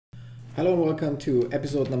Hello and welcome to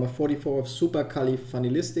episode number 44 of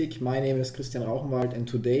Supercalifragilistic. My name is Christian Rauchenwald and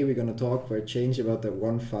today we're going to talk for a change about the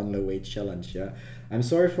One Funnel Away challenge. Yeah, I'm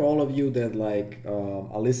sorry for all of you that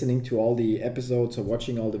are listening to all the episodes or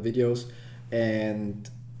watching all the videos and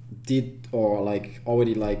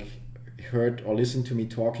already heard or listened to me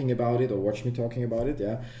talking about it or watched me talking about it.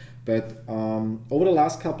 Yeah, but over the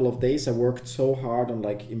last couple of days I worked so hard on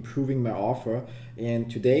improving my offer,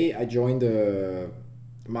 and today I joined a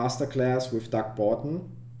masterclass with Doug Barton.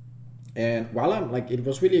 And while it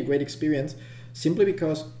was really a great experience, simply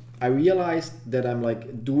because I realized that I'm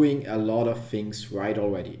doing a lot of things right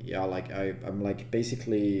already. Yeah, I'm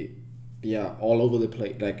basically, yeah, all over the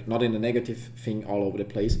place, not in a negative thing, all over the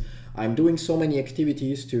place. I'm doing so many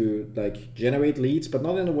activities to generate leads, but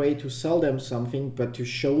not in a way to sell them something, but to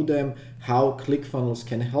show them how ClickFunnels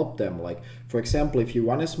can help them. Like, for example, if you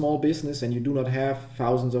run a small business and you do not have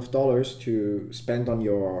thousands of dollars to spend on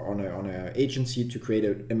an agency to create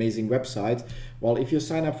an amazing website, well, if you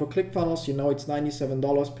sign up for ClickFunnels, you know it's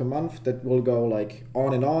 $97 per month that will go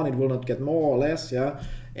on and on. It will not get more or less, yeah.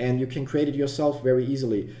 And you can create it yourself very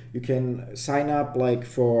easily. You can sign up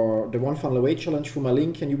for the One Funnel Away challenge through my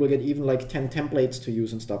link, and you will get even 10 templates to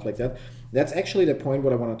use and stuff like that. That's actually the point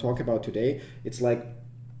what I want to talk about today. It's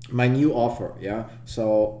my new offer, yeah.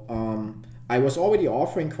 So I was already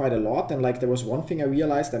offering quite a lot, and there was one thing I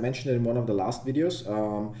realized. I mentioned it in one of the last videos.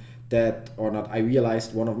 I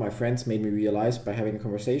realized, one of my friends made me realize by having a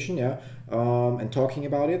conversation, yeah, and talking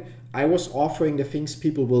about it. I was offering the things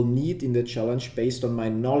people will need in the challenge based on my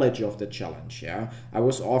knowledge of the challenge, yeah. I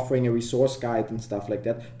was offering a resource guide and stuff like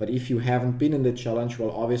that, but if you haven't been in the challenge,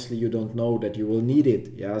 well, obviously you don't know that you will need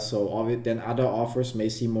it, yeah. So then other offers may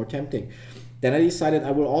seem more tempting. Then I decided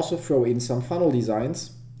I will also throw in some funnel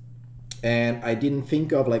designs. And I didn't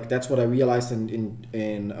think of that's what I realized in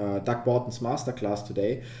Doug Barton's masterclass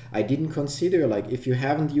today. I didn't consider if you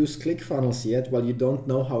haven't used ClickFunnels yet, well, you don't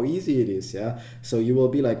know how easy it is, yeah. So you will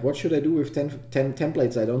be what should I do with 10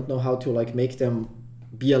 templates? I don't know how to make them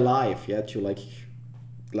be alive, yeah, to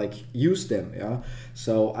use them, yeah.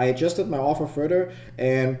 So I adjusted my offer further,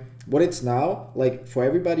 and what it's now, for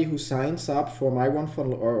everybody who signs up for my One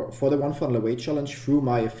Funnel or for the One Funnel Away challenge through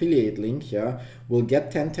my affiliate link, yeah, will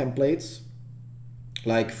get 10 templates,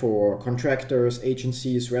 for contractors,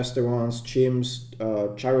 agencies, restaurants, gyms,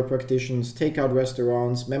 chiropracticians, takeout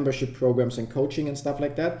restaurants, membership programs and coaching and stuff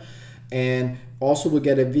like that. And also will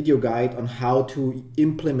get a video guide on how to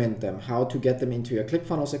implement them, how to get them into your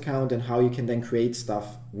ClickFunnels account, and how you can then create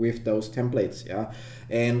stuff with those templates, yeah.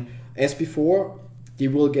 And as before, they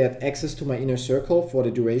will get access to my inner circle for the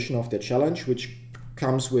duration of the challenge, which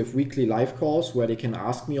comes with weekly live calls where they can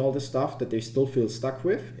ask me all the stuff that they still feel stuck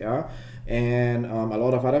with, yeah. And a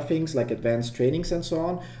lot of other things like advanced trainings and so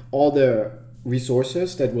on, all the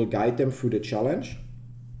resources that will guide them through the challenge.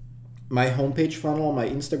 My homepage funnel, my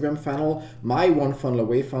Instagram funnel, my One Funnel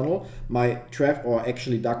Away funnel, my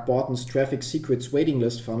Doug Barton's Traffic Secrets waiting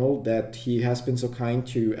list funnel that he has been so kind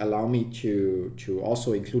to allow me to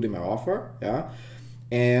also include in my offer, yeah.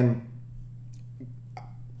 And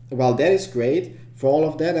while that is great, for all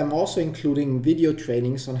of that, I'm also including video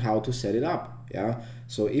trainings on how to set it up, yeah.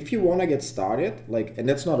 So if you want to get started, and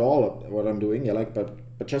that's not all of what I'm doing, yeah,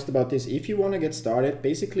 but just about this, if you want to get started,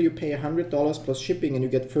 basically you pay $100 plus shipping and you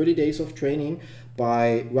get 30 days of training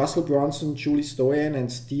by Russell Brunson, Julie Stoyan,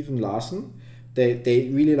 and Stephen Larsen. They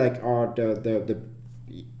really are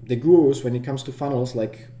the gurus when it comes to funnels.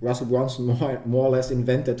 Russell Brunson more or less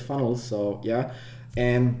invented funnels, so yeah.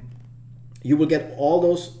 And you will get all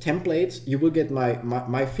those templates. You will get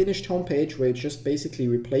my finished homepage where you just basically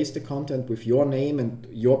replace the content with your name and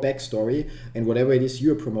your backstory and whatever it is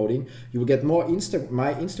you're promoting. You will get my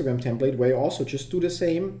Instagram template where you also just do the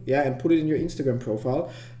same, yeah, and put it in your Instagram profile.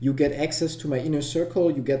 You get access to my inner circle.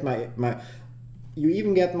 You get you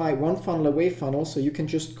even get my One Funnel Away funnel, so you can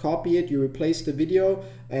just copy it. You replace the video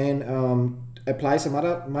and apply some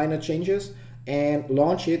other minor changes and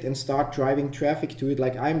launch it and start driving traffic to it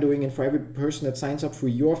like I'm doing. And for every person that signs up for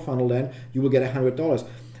your funnel, then you will get $100.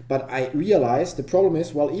 But I realized the problem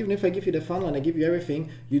is, well, even if I give you the funnel and I give you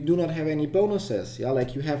everything, you do not have any bonuses, yeah.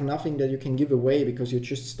 You have nothing that you can give away because you're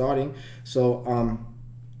just starting. So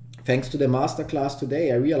thanks to the masterclass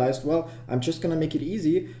today, I realized, well, I'm just gonna make it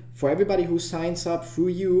easy for everybody who signs up through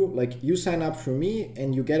you. You sign up for me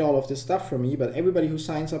and you get all of this stuff from me, but everybody who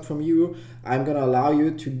signs up from you, I'm gonna allow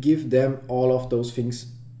you to give them all of those things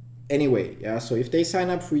anyway. Yeah, so if they sign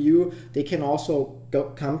up for you, they can also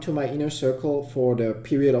come to my inner circle for the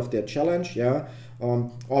period of their challenge. Yeah.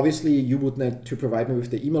 Obviously, you would need to provide me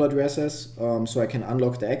with the email addresses so I can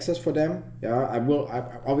unlock the access for them. Yeah, I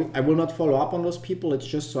will not follow up on those people. It's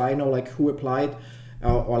just so I know like who applied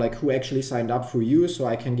or like who actually signed up for you, so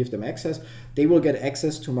I can give them access. They will get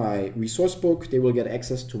access to my resource book. They will get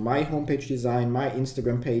access to my homepage design, my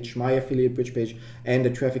Instagram page, my affiliate bridge page, and the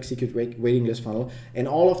traffic secret waiting list funnel. And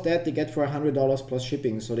all of that they get for $100 plus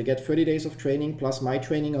shipping. So they get 30 days of training plus my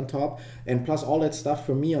training on top, and plus all that stuff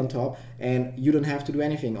from me on top. And you don't have to do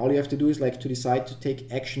anything. All you have to do is like to decide to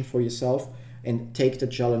take action for yourself and take the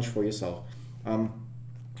challenge for yourself.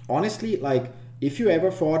 Honestly, like, if you ever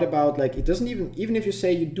thought about, like, it doesn't even if you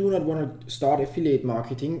say you do not want to start affiliate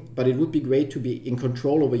marketing, but it would be great to be in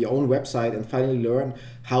control over your own website and finally learn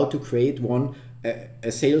how to create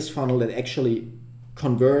a sales funnel that actually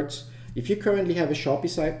converts. If you currently have a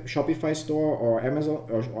Shopify store or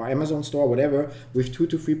Amazon store, whatever, with 2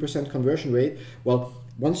 to 3% conversion rate, well,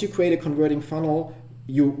 once you create a converting funnel,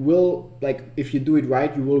 you will, like, if you do it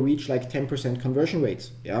right, you will reach like 10% conversion rates.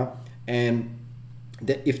 Yeah, and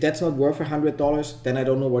if that's not worth $100, then I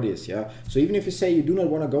don't know what is. Yeah. So even if you say you do not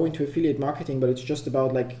want to go into affiliate marketing, but it's just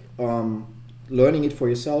about like learning it for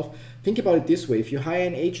yourself, think about it this way. If you hire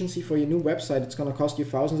an agency for your new website, it's going to cost you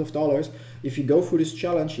thousands of dollars. If you go through this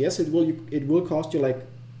challenge, yes, it will cost you like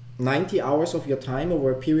 90 hours of your time over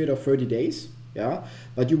a period of 30 days. Yeah,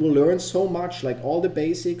 but you will learn so much, like all the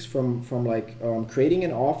basics from like creating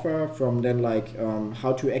an offer, from then like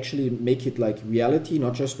how to actually make it like reality,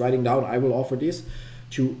 not just writing down I will offer this,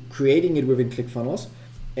 to creating it within ClickFunnels.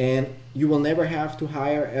 And you will never have to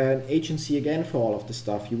hire an agency again for all of the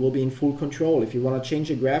stuff. You will be in full control. If you want to change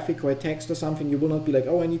a graphic or a text or something, you will not be like,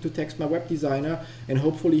 oh, I need to text my web designer and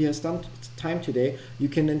hopefully he has time today. You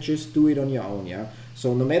can then just do it on your own. Yeah.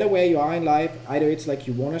 So no matter where you are in life, either it's like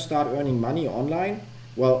you want to start earning money online,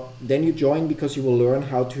 well, then you join because you will learn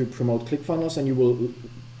how to promote ClickFunnels, and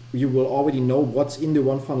you will already know what's in the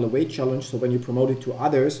One Funnel Away challenge. So when you promote it to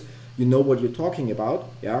others, you know what you're talking about.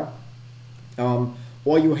 Yeah.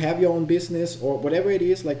 Or you have your own business or whatever it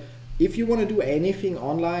is. Like, if you want to do anything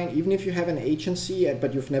online, even if you have an agency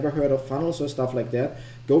but you've never heard of funnels or stuff like that,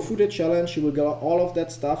 go through the challenge. You will get all of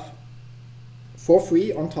that stuff for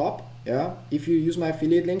free on top. Yeah, if you use my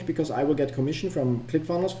affiliate link, because I will get commission from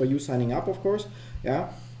ClickFunnels for you signing up, of course. Yeah,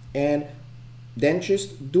 and then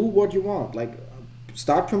just do what you want. Like,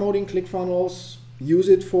 start promoting ClickFunnels, use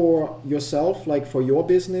it for yourself, like for your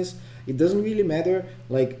business. It doesn't really matter.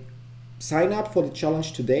 Like, sign up for the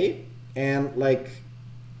challenge today, and like,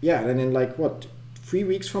 yeah, and then like what, 3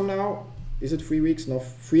 weeks from now, is it 3 weeks? No,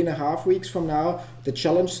 3.5 weeks from now, the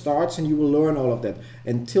challenge starts and you will learn all of that.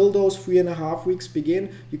 Until those 3.5 weeks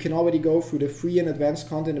begin, you can already go through the free and advanced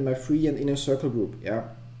content in my free and inner circle group. Yeah,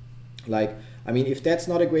 like, I mean, if that's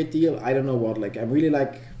not a great deal, I don't know what. Like, I'm really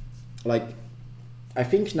like I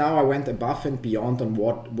think now I went above and beyond on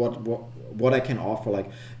what I can offer. Like,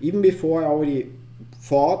 even before, I already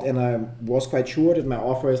thought and I was quite sure that my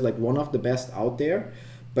offer is like one of the best out there.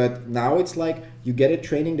 But now it's like you get a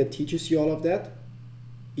training that teaches you all of that.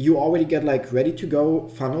 You already get like ready to go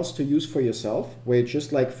funnels to use for yourself, where you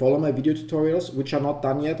just like follow my video tutorials, which are not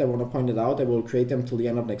done yet. I want to point it out. I will create them till the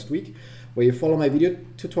end of next week, where you follow my video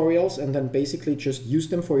tutorials and then basically just use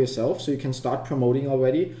them for yourself, so you can start promoting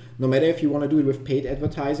already. No matter if you want to do it with paid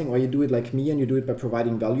advertising or you do it like me and you do it by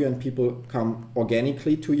providing value and people come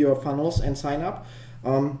organically to your funnels and sign up.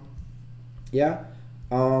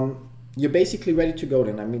 You're basically ready to go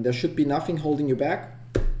then. I mean, there should be nothing holding you back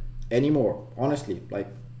anymore, honestly. Like,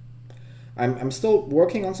 I'm still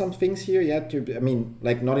working on some things here yet. I mean,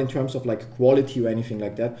 like, not in terms of like quality or anything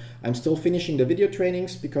like that. I'm still finishing the video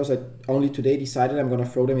trainings because I only today decided I'm gonna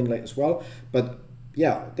throw them in like as well. But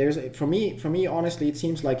yeah, for me, honestly, it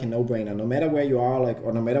seems like a no-brainer. No matter where you are, like,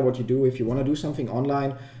 or no matter what you do, if you want to do something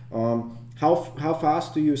online, how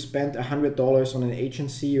fast do you spend $100 on an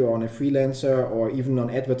agency or on a freelancer or even on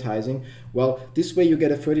advertising? Well, this way you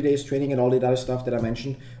get a 30 days training and all the other stuff that I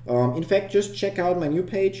mentioned. In fact, just check out my new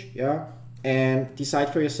page, yeah, and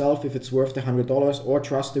decide for yourself if it's worth the $100, or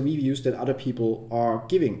trust the reviews that other people are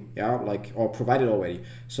giving, yeah, like, or provided already.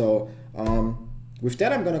 So with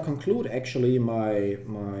that, I'm gonna conclude actually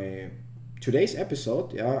my today's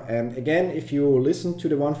episode, yeah. And again, if you listen to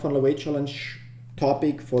the One Funnel Away challenge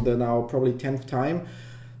topic for the now probably 10th time,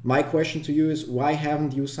 my question to you is, why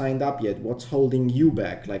haven't you signed up yet? What's holding you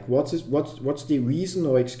back? Like, what's the reason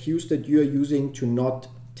or excuse that you're using to not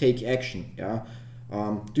take action? Yeah,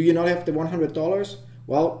 do you not have the $100?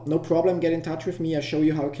 Well, no problem, get in touch with me. I'll show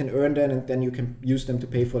you how you can earn them, and then you can use them to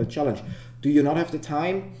pay for the challenge. Do you not have the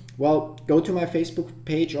time? well, go to my Facebook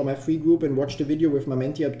page or my free group and watch the video with my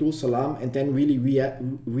mentee Abdul Salam, and then really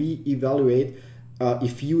re-evaluate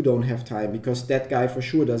if you don't have time, because that guy for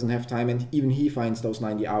sure doesn't have time, and even he finds those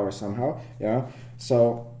 90 hours somehow. Yeah.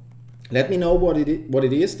 So let me know what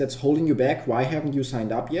it is that's holding you back. Why haven't you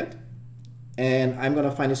signed up yet? And I'm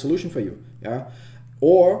gonna find a solution for you. Yeah.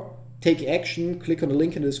 Or take action, click on the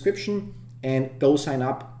link in the description and go sign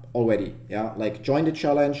up already. Yeah. Like join the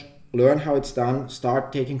challenge, learn how it's done,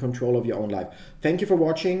 start taking control of your own life. Thank you for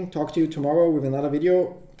watching. Talk to you tomorrow with another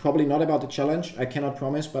video. Probably not about the challenge, I cannot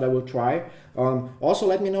promise, but I will try. Also,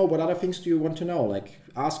 let me know what other things do you want to know. Like,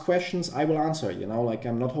 ask questions, I will answer, you know, like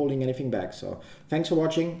I'm not holding anything back. So thanks for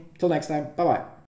watching. Till next time, bye-bye.